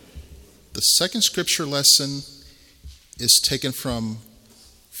The second scripture lesson is taken from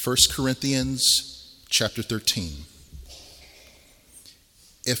 1 Corinthians chapter 13.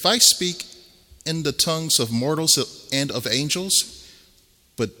 If I speak in the tongues of mortals and of angels,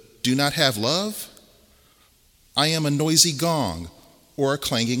 but do not have love, I am a noisy gong or a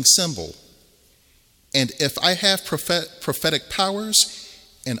clanging cymbal. And if I have prophetic powers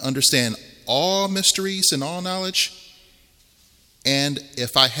and understand all mysteries and all knowledge, and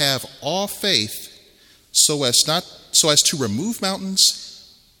if I have all faith so as to remove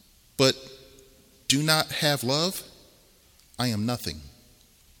mountains, but do not have love, I am nothing.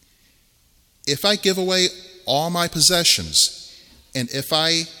 If I give away all my possessions, and if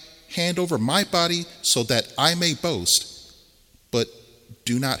I hand over my body so that I may boast, but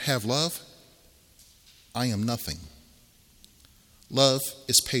do not have love, I am nothing. Love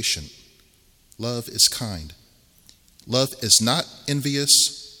is patient. Love is kind. Love is not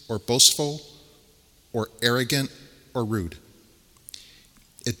envious or boastful or arrogant or rude.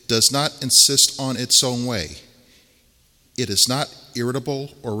 It does not insist on its own way. It is not irritable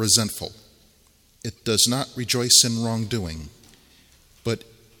or resentful. It does not rejoice in wrongdoing, but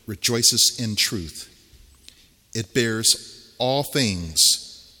rejoices in truth. It bears all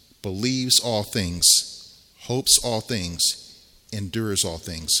things, believes all things, hopes all things, endures all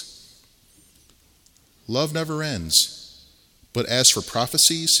things. Love never ends, but as for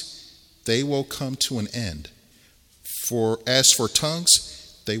prophecies, they will come to an end. As for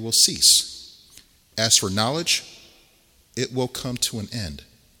tongues, they will cease. As for knowledge, it will come to an end.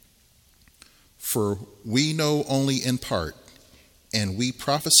 For we know only in part, and we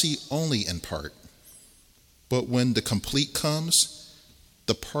prophesy only in part. But when the complete comes,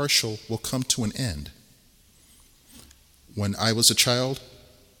 the partial will come to an end. When I was a child,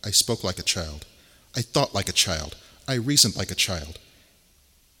 I spoke like a child. I thought like a child. I reasoned like a child.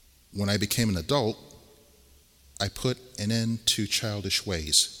 When I became an adult, I put an end to childish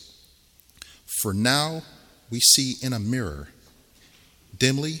ways. For now we see in a mirror,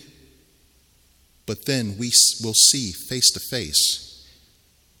 dimly, but then we will see face to face.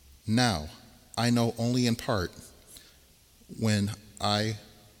 Now I know only in part. When I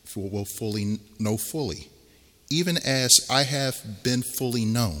will fully know fully, even as I have been fully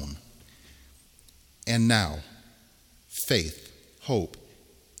known. And now, faith, hope,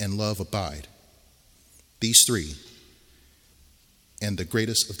 and love abide. These three, and the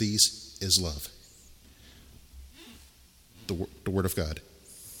greatest of these is love. The Word of God.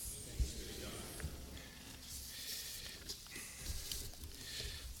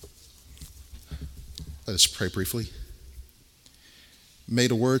 Let us pray briefly. May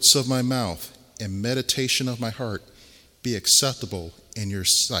the words of my mouth and meditation of my heart be acceptable in your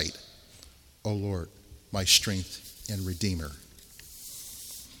sight, O Lord, my strength and Redeemer.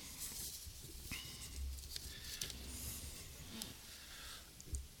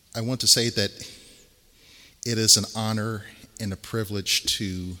 I want to say that it is an honor and a privilege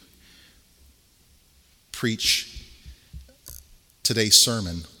to preach today's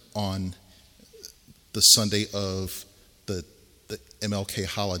sermon on the Sunday of the MLK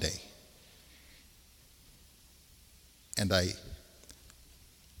holiday. And I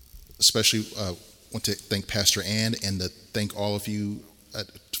especially want to thank Pastor Ann and to thank all of you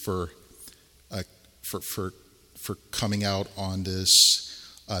for coming out on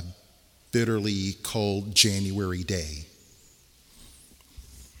this bitterly cold January day.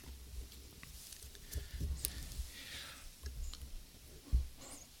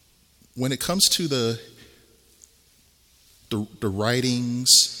 When it comes to the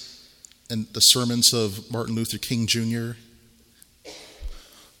writings and the sermons of Martin Luther King Jr.,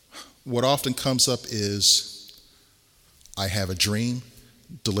 what often comes up is I Have a Dream,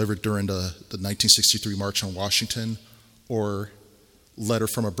 delivered during the 1963 March on Washington, or Letter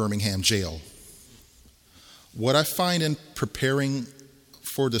from a Birmingham Jail. What I find in preparing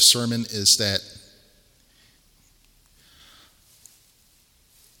for the sermon is that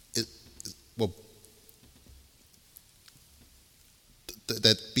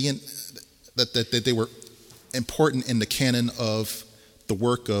that they were important in the canon of the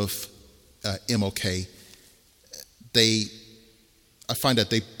work of MLK. I find that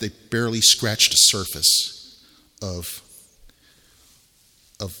they barely scratched the surface of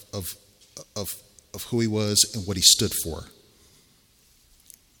who he was and what he stood for.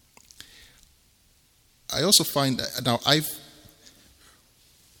 I also find that now I've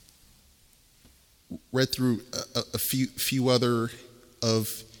read through a few other of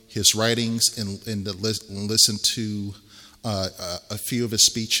his writings and listened to a few of his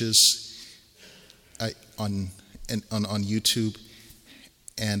speeches on YouTube,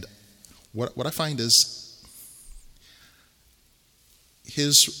 and what I find is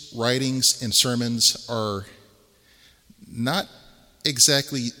his writings and sermons are not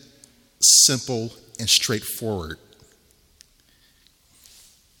exactly simple and straightforward.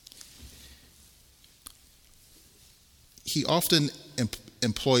 He often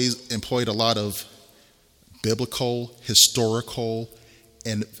employed a lot of biblical, historical,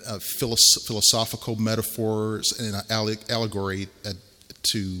 and philosophical metaphors and allegory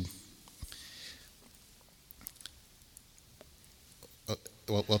to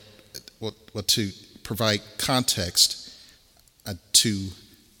to provide context to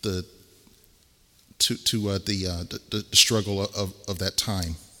the struggle of that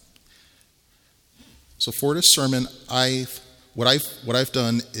time. So for this sermon, what I've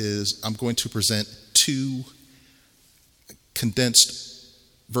done is I'm going to present two condensed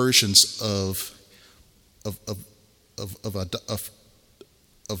versions of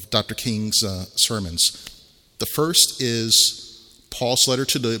Dr. King's sermons. The first is Paul's letter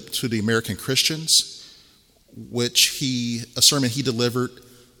to the American Christians, a sermon he delivered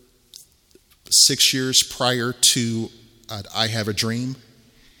 6 years prior to I Have a Dream,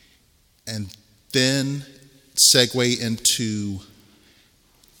 and then segue into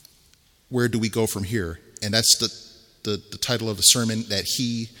where do we go from here? And that's the title of the sermon that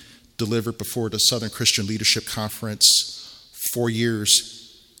he delivered before the Southern Christian Leadership Conference 4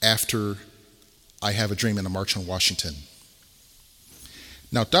 years after I Have a Dream in the March on Washington.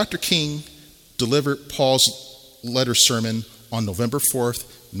 Now, Dr. King delivered Paul's letter sermon on November 4th,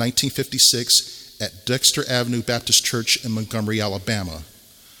 1956 at Dexter Avenue Baptist Church in Montgomery, Alabama.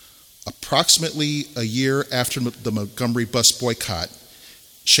 Approximately a year after the Montgomery bus boycott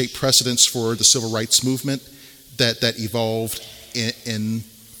shaped precedents for the civil rights movement that evolved in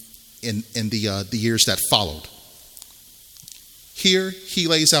the years that followed. Here, he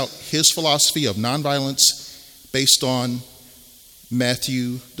lays out his philosophy of nonviolence based on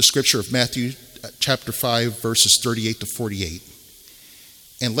the scripture of Matthew chapter 5, verses 38 to 48,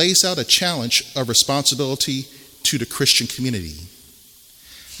 and lays out a challenge of responsibility to the Christian community.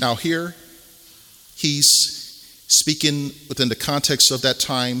 Now here, he's speaking within the context of that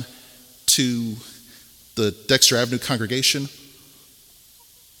time to the Dexter Avenue congregation.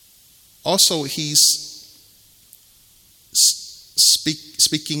 Also, he's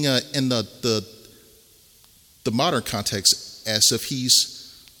speaking in the modern context as if he's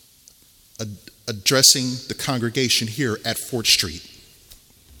addressing the congregation here at Fort Street.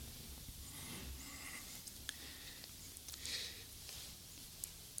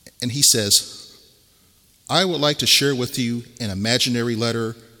 And he says, I would like to share with you an imaginary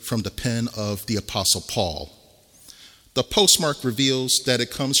letter from the pen of the Apostle Paul. The postmark reveals that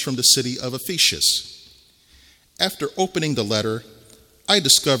it comes from the city of Ephesus. After opening the letter, I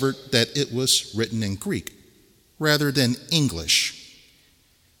discovered that it was written in Greek rather than English.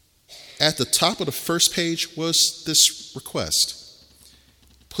 At the top of the first page was this request: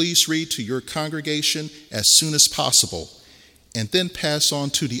 please read to your congregation as soon as possible, and then pass on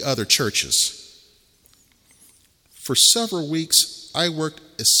to the other churches. For several weeks, I worked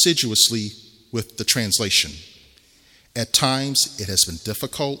assiduously with the translation. At times, it has been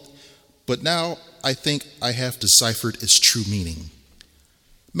difficult, but now I think I have deciphered its true meaning.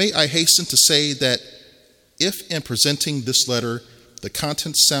 May I hasten to say that if in presenting this letter, the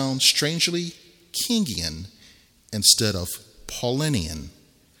content sounds strangely Kingian instead of Paulinian,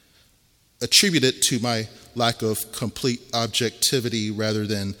 attribute it to my lack of complete objectivity rather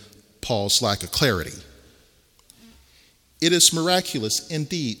than Paul's lack of clarity. It is miraculous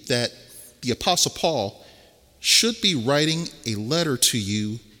indeed that the Apostle Paul should be writing a letter to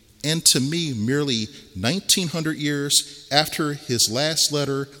you and to me merely 1900 years after his last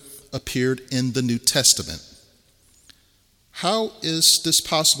letter appeared in the New Testament. How is this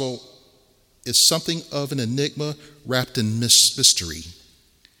possible is something of an enigma wrapped in mystery.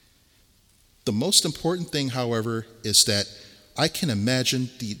 The most important thing, however, is that I can imagine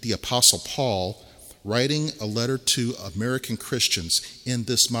the Apostle Paul writing a letter to American Christians in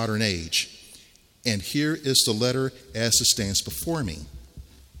this modern age. And here is the letter as it stands before me.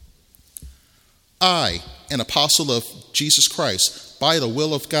 I, an apostle of Jesus Christ, by the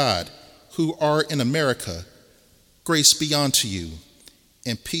will of God, who are in America, grace be unto you,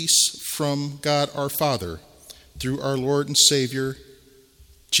 and peace from God our Father, through our Lord and Savior,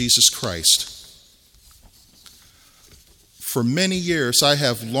 Jesus Christ. For many years I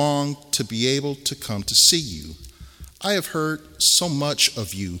have longed to be able to come to see you. I have heard so much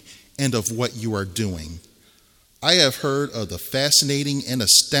of you and of what you are doing. I have heard of the fascinating and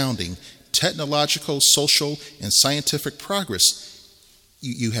astounding technological, social, and scientific progress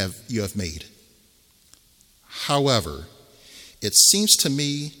you have made. However, it seems to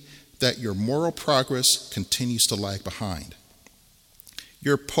me that your moral progress continues to lag behind.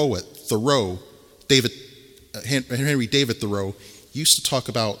 Your poet, Henry David Thoreau, used to talk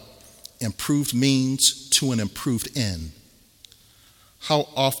about improved means to an improved end. How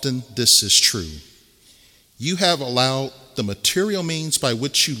often this is true. You have allowed the material means by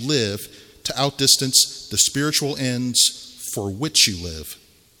which you live to outdistance the spiritual ends for which you live.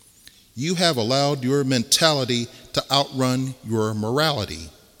 You have allowed your mentality to outrun your morality.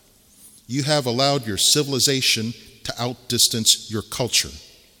 You have allowed your civilization to outdistance your culture.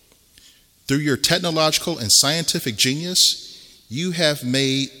 Through your technological and scientific genius, you have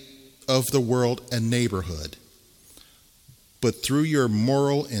made of the world a neighborhood. But through your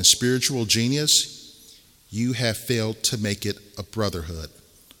moral and spiritual genius, you have failed to make it a brotherhood,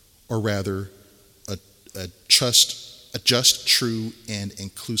 or rather, a just, true, and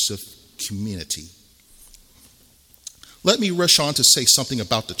inclusive community. Let me rush on to say something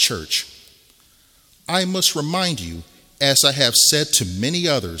about the church. I must remind you, as I have said to many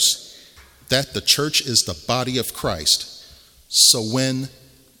others, that the church is the body of Christ. So when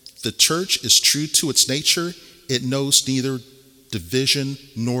the church is true to its nature, it knows neither division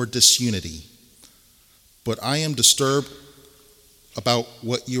nor disunity. But I am disturbed about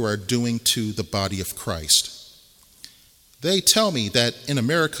what you are doing to the body of Christ. They tell me that in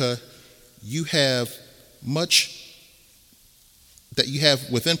America you have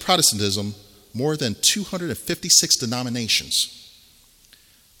within Protestantism more than 256 denominations.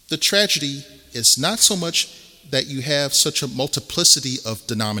 The tragedy is not so much that you have such a multiplicity of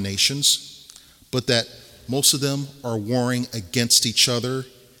denominations, but that most of them are warring against each other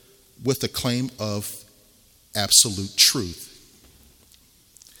with the claim of absolute truth.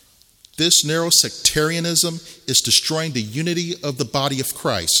 This narrow sectarianism is destroying the unity of the body of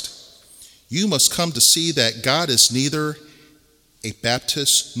Christ. You must come to see that God is neither a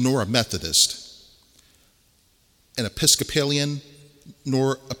Baptist nor a Methodist, an Episcopalian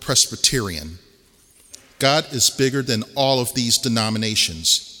nor a Presbyterian. God is bigger than all of these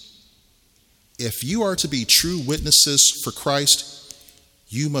denominations. If you are to be true witnesses for Christ,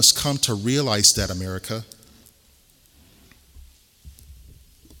 you must come to realize that, America.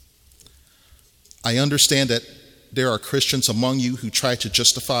 I understand that there are Christians among you who try to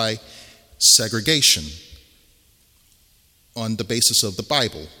justify segregation on the basis of the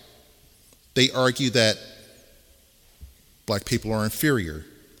Bible. They argue that black people are inferior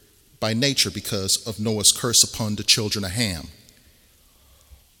by nature because of Noah's curse upon the children of Ham.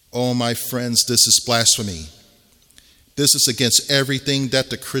 Oh, my friends, this is blasphemy. This is against everything that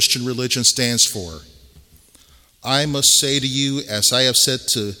the Christian religion stands for. I must say to you, as I have said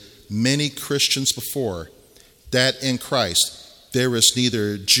to many Christians before, that in Christ there is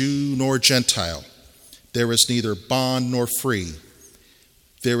neither Jew nor Gentile. There is neither bond nor free.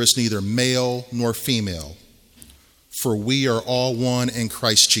 There is neither male nor female. For we are all one in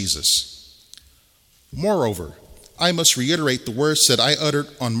Christ Jesus. Moreover, I must reiterate the words that I uttered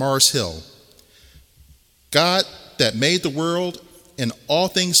on Mars Hill. God that made the world and all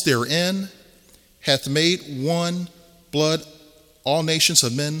things therein hath made one blood all nations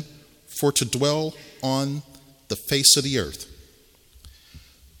of men for to dwell on the face of the earth.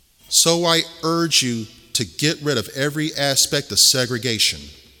 So I urge you to get rid of every aspect of segregation.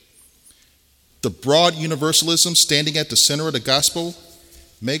 The broad universalism standing at the center of the gospel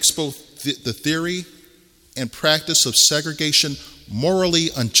makes both the theory and practice of segregation morally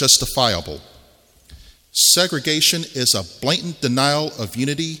unjustifiable. Segregation is a blatant denial of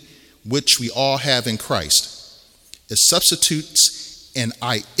unity which we all have in Christ. It substitutes an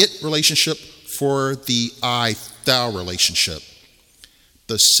I-it relationship for the I-thou relationship.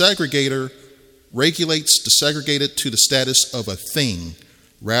 The segregator regulates the segregated to the status of a thing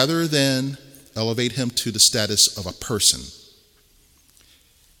rather than elevate him to the status of a person.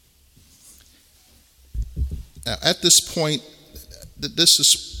 Now, at this point, this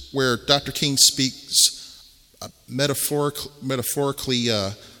is where Dr. King speaks metaphorically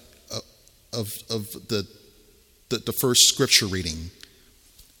of the first scripture reading.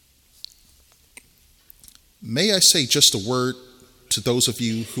 May I say just a word to those of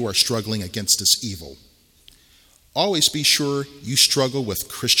you who are struggling against this evil. Always be sure you struggle with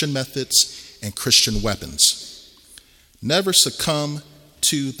Christian methods and Christian weapons. Never succumb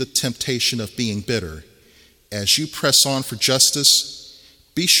to the temptation of being bitter. As you press on for justice,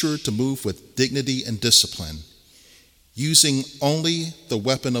 be sure to move with dignity and discipline, using only the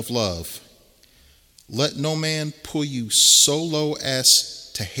weapon of love. Let no man pull you so low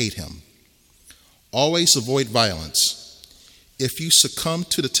as to hate him. Always avoid violence. if you succumb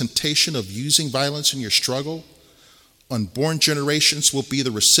to the temptation of using violence in your struggle, unborn generations will be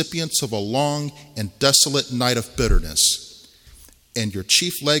the recipients of a long and desolate night of bitterness, and your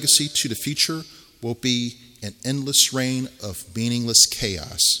chief legacy to the future will be an endless reign of meaningless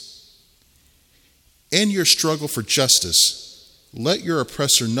chaos. In your struggle for justice, let your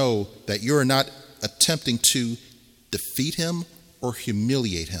oppressor know that you are not attempting to defeat him or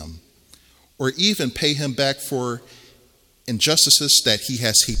humiliate him, or even pay him back for injustices that he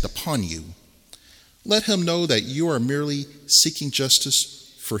has heaped upon you. Let him know that you are merely seeking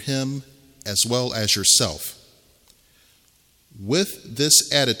justice for him as well as yourself. With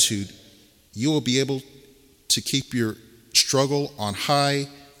this attitude, you will be able to keep your struggle on high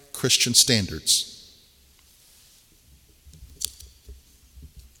Christian standards.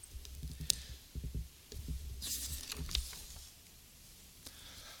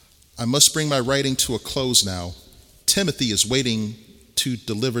 I must bring my writing to a close now. Timothy is waiting to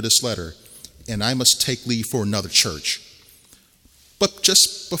deliver this letter, and I must take leave for another church. But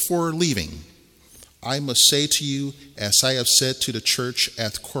just before leaving, I must say to you, as I have said to the church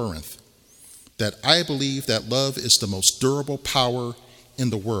at Corinth, that I believe that love is the most durable power in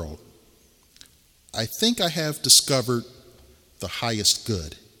the world. I think I have discovered the highest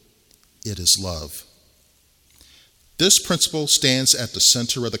good. It is love. This principle stands at the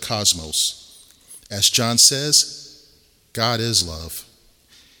center of the cosmos. As John says, God is love.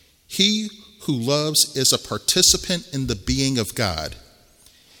 He who loves is a participant in the being of God.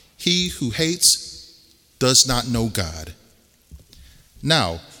 He who hates does not know God.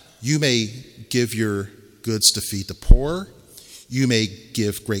 Now, you may give your goods to feed the poor. You may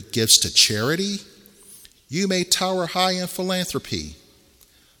give great gifts to charity. You may tower high in philanthropy.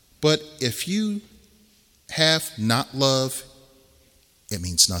 But if you have not love, it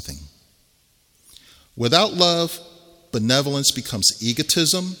means nothing. Without love, benevolence becomes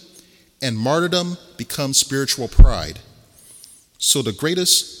egotism, and martyrdom becomes spiritual pride. So the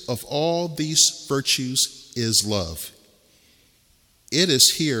greatest of all these virtues is love. It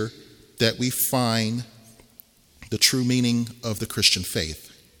is here that we find the true meaning of the Christian faith.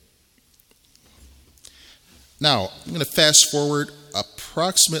 Now, I'm going to fast forward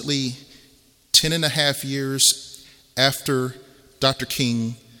approximately 10 and a half years after Dr.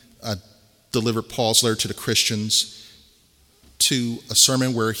 King delivered Paul's letter to the Christians, to a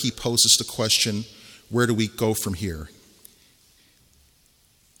sermon where he poses the question, where do we go from here?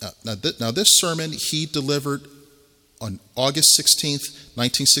 Now this sermon he delivered on August 16th,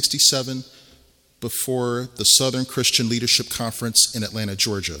 1967, before the Southern Christian Leadership Conference in Atlanta,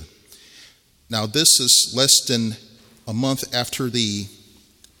 Georgia. Now this is less than a month after the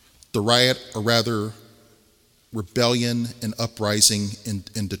riot, or rather rebellion and uprising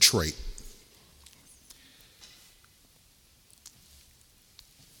in Detroit.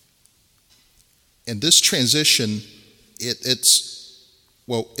 And this transition, it's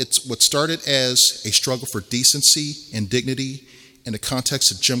what started as a struggle for decency and dignity in the context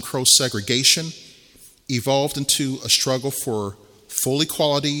of Jim Crow segregation, evolved into a struggle for full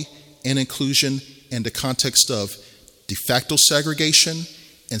equality and inclusion in the context of de facto segregation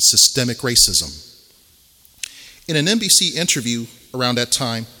and systemic racism. In an NBC interview around that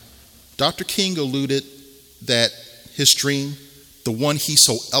time, Dr. King alluded that his dream, the one he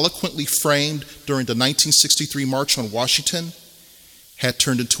so eloquently framed during the 1963 March on Washington, had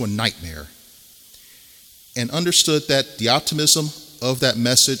turned into a nightmare, and understood that the optimism of that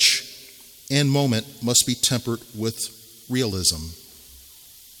message and moment must be tempered with realism.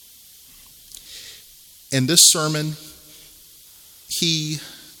 In this sermon, he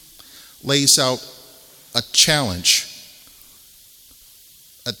lays out a challenge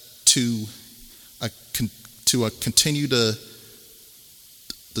to continue the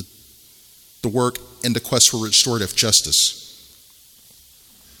work in the quest for restorative justice.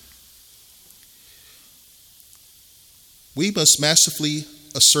 We must massively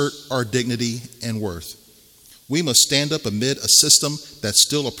assert our dignity and worth. We must stand up amid a system that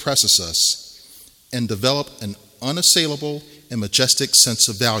still oppresses us and develop an unassailable and majestic sense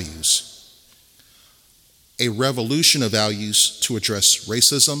of values. A revolution of values to address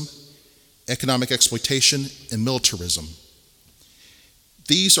racism, economic exploitation, and militarism.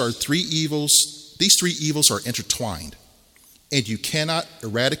 These three evils are intertwined, and you cannot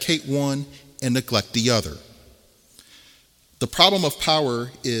eradicate one and neglect the other. The problem of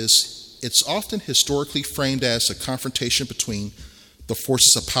power is it's often historically framed as a confrontation between the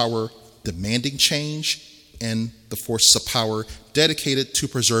forces of power demanding change and the forces of power dedicated to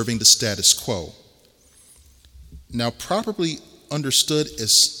preserving the status quo. Now, power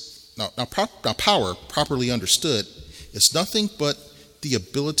properly understood is nothing but the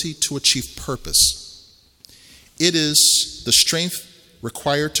ability to achieve purpose. It is the strength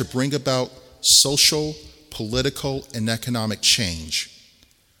required to bring about social, political, and economic change.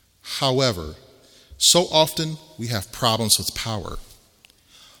 However, so often we have problems with power.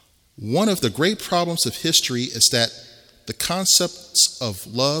 One of the great problems of history is that the concepts of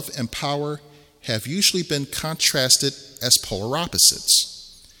love and power have usually been contrasted as polar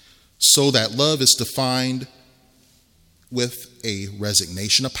opposites, so that love is defined with a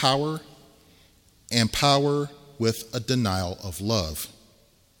resignation of power and power with a denial of love.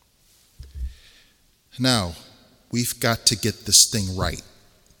 Now, we've got to get this thing right.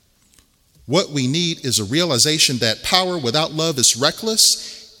 What we need is a realization that power without love is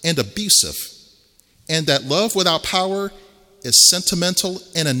reckless and abusive, and that love without power is sentimental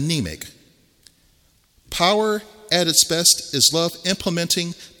and anemic. Power at its best is love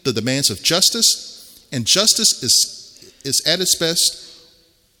implementing the demands of justice, and justice is at its best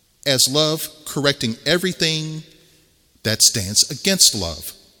as love correcting everything that stands against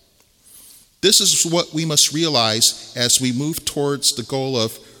love. This is what we must realize as we move towards the goal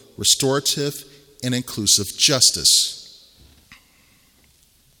of restorative and inclusive justice.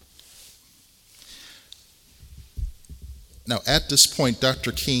 Now, at this point,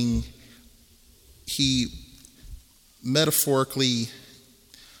 Dr. King, he metaphorically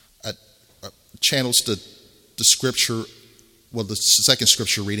channels the scripture, well, the second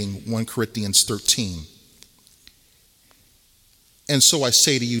scripture reading, 1 Corinthians 13. And so I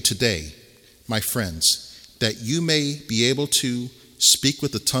say to you today, my friends, that you may be able to speak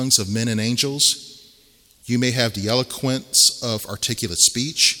with the tongues of men and angels. You may have the eloquence of articulate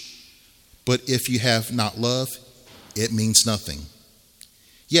speech, but if you have not love, it means nothing.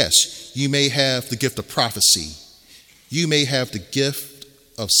 Yes, you may have the gift of prophecy. You may have the gift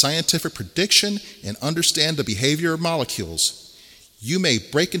of scientific prediction and understand the behavior of molecules. You may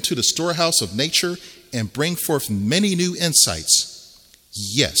break into the storehouse of nature and bring forth many new insights.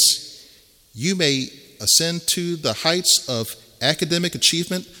 Yes, you may ascend to the heights of academic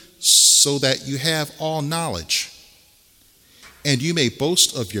achievement so that you have all knowledge. And you may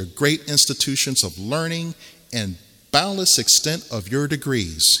boast of your great institutions of learning and boundless extent of your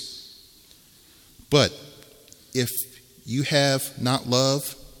degrees. But if you have not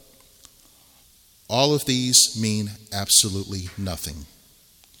love, all of these mean absolutely nothing.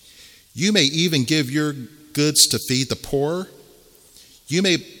 You may even give your goods to feed the poor. You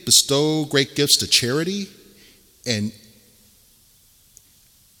may bestow great gifts to charity, and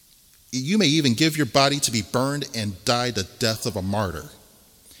you may even give your body to be burned and die the death of a martyr.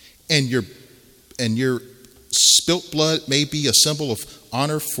 And your spilt blood may be a symbol of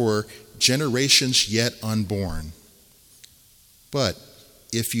honor for generations yet unborn. But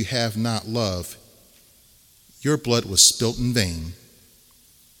if you have not love, your blood was spilt in vain.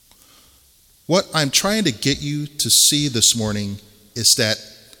 What I'm trying to get you to see this morning is that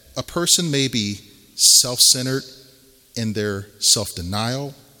a person may be self-centered in their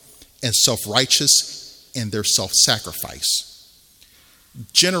self-denial and self-righteous in their self-sacrifice.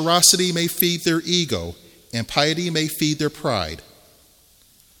 Generosity may feed their ego, and piety may feed their pride.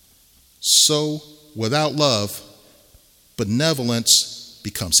 So, without love, benevolence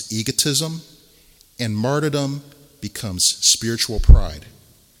becomes egotism, and martyrdom becomes spiritual pride.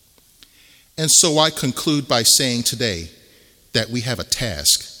 And so I conclude by saying today that we have a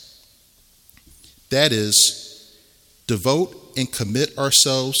task. That is, devote and commit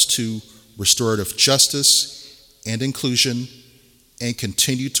ourselves to restorative justice and inclusion, and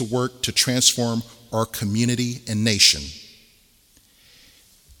continue to work to transform our community and nation.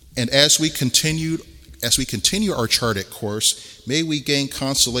 And as we continue our charted course, may we gain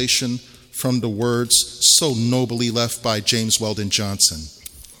consolation from the words so nobly left by James Weldon Johnson.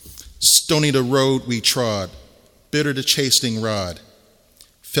 Stony the road we trod, bitter the chastening rod,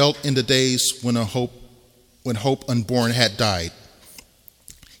 felt in the days when hope unborn had died.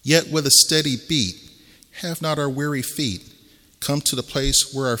 Yet with a steady beat, have not our weary feet come to the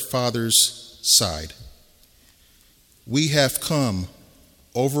place where our fathers sighed? We have come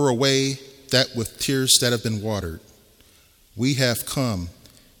over a way that with tears that have been watered. We have come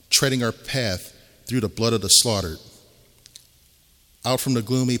treading our path through the blood of the slaughtered. Out from the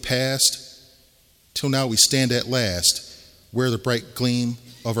gloomy past, till now we stand at last, where the bright gleam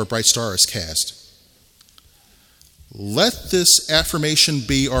of our bright star is cast. Let this affirmation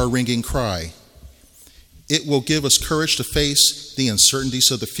be our ringing cry. It will give us courage to face the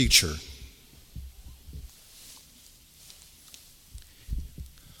uncertainties of the future.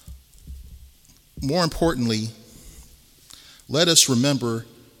 More importantly, let us remember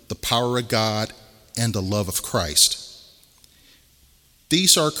the power of God and the love of Christ.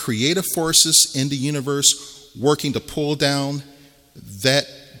 These are creative forces in the universe working to pull down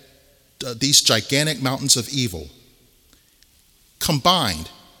these gigantic mountains of evil. Combined,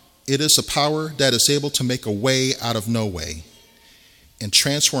 it is a power that is able to make a way out of no way and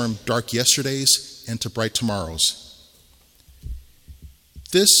transform dark yesterdays into bright tomorrows.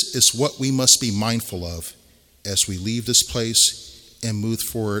 This is what we must be mindful of as we leave this place and move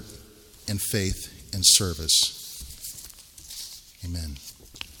forward in faith and service. Amen.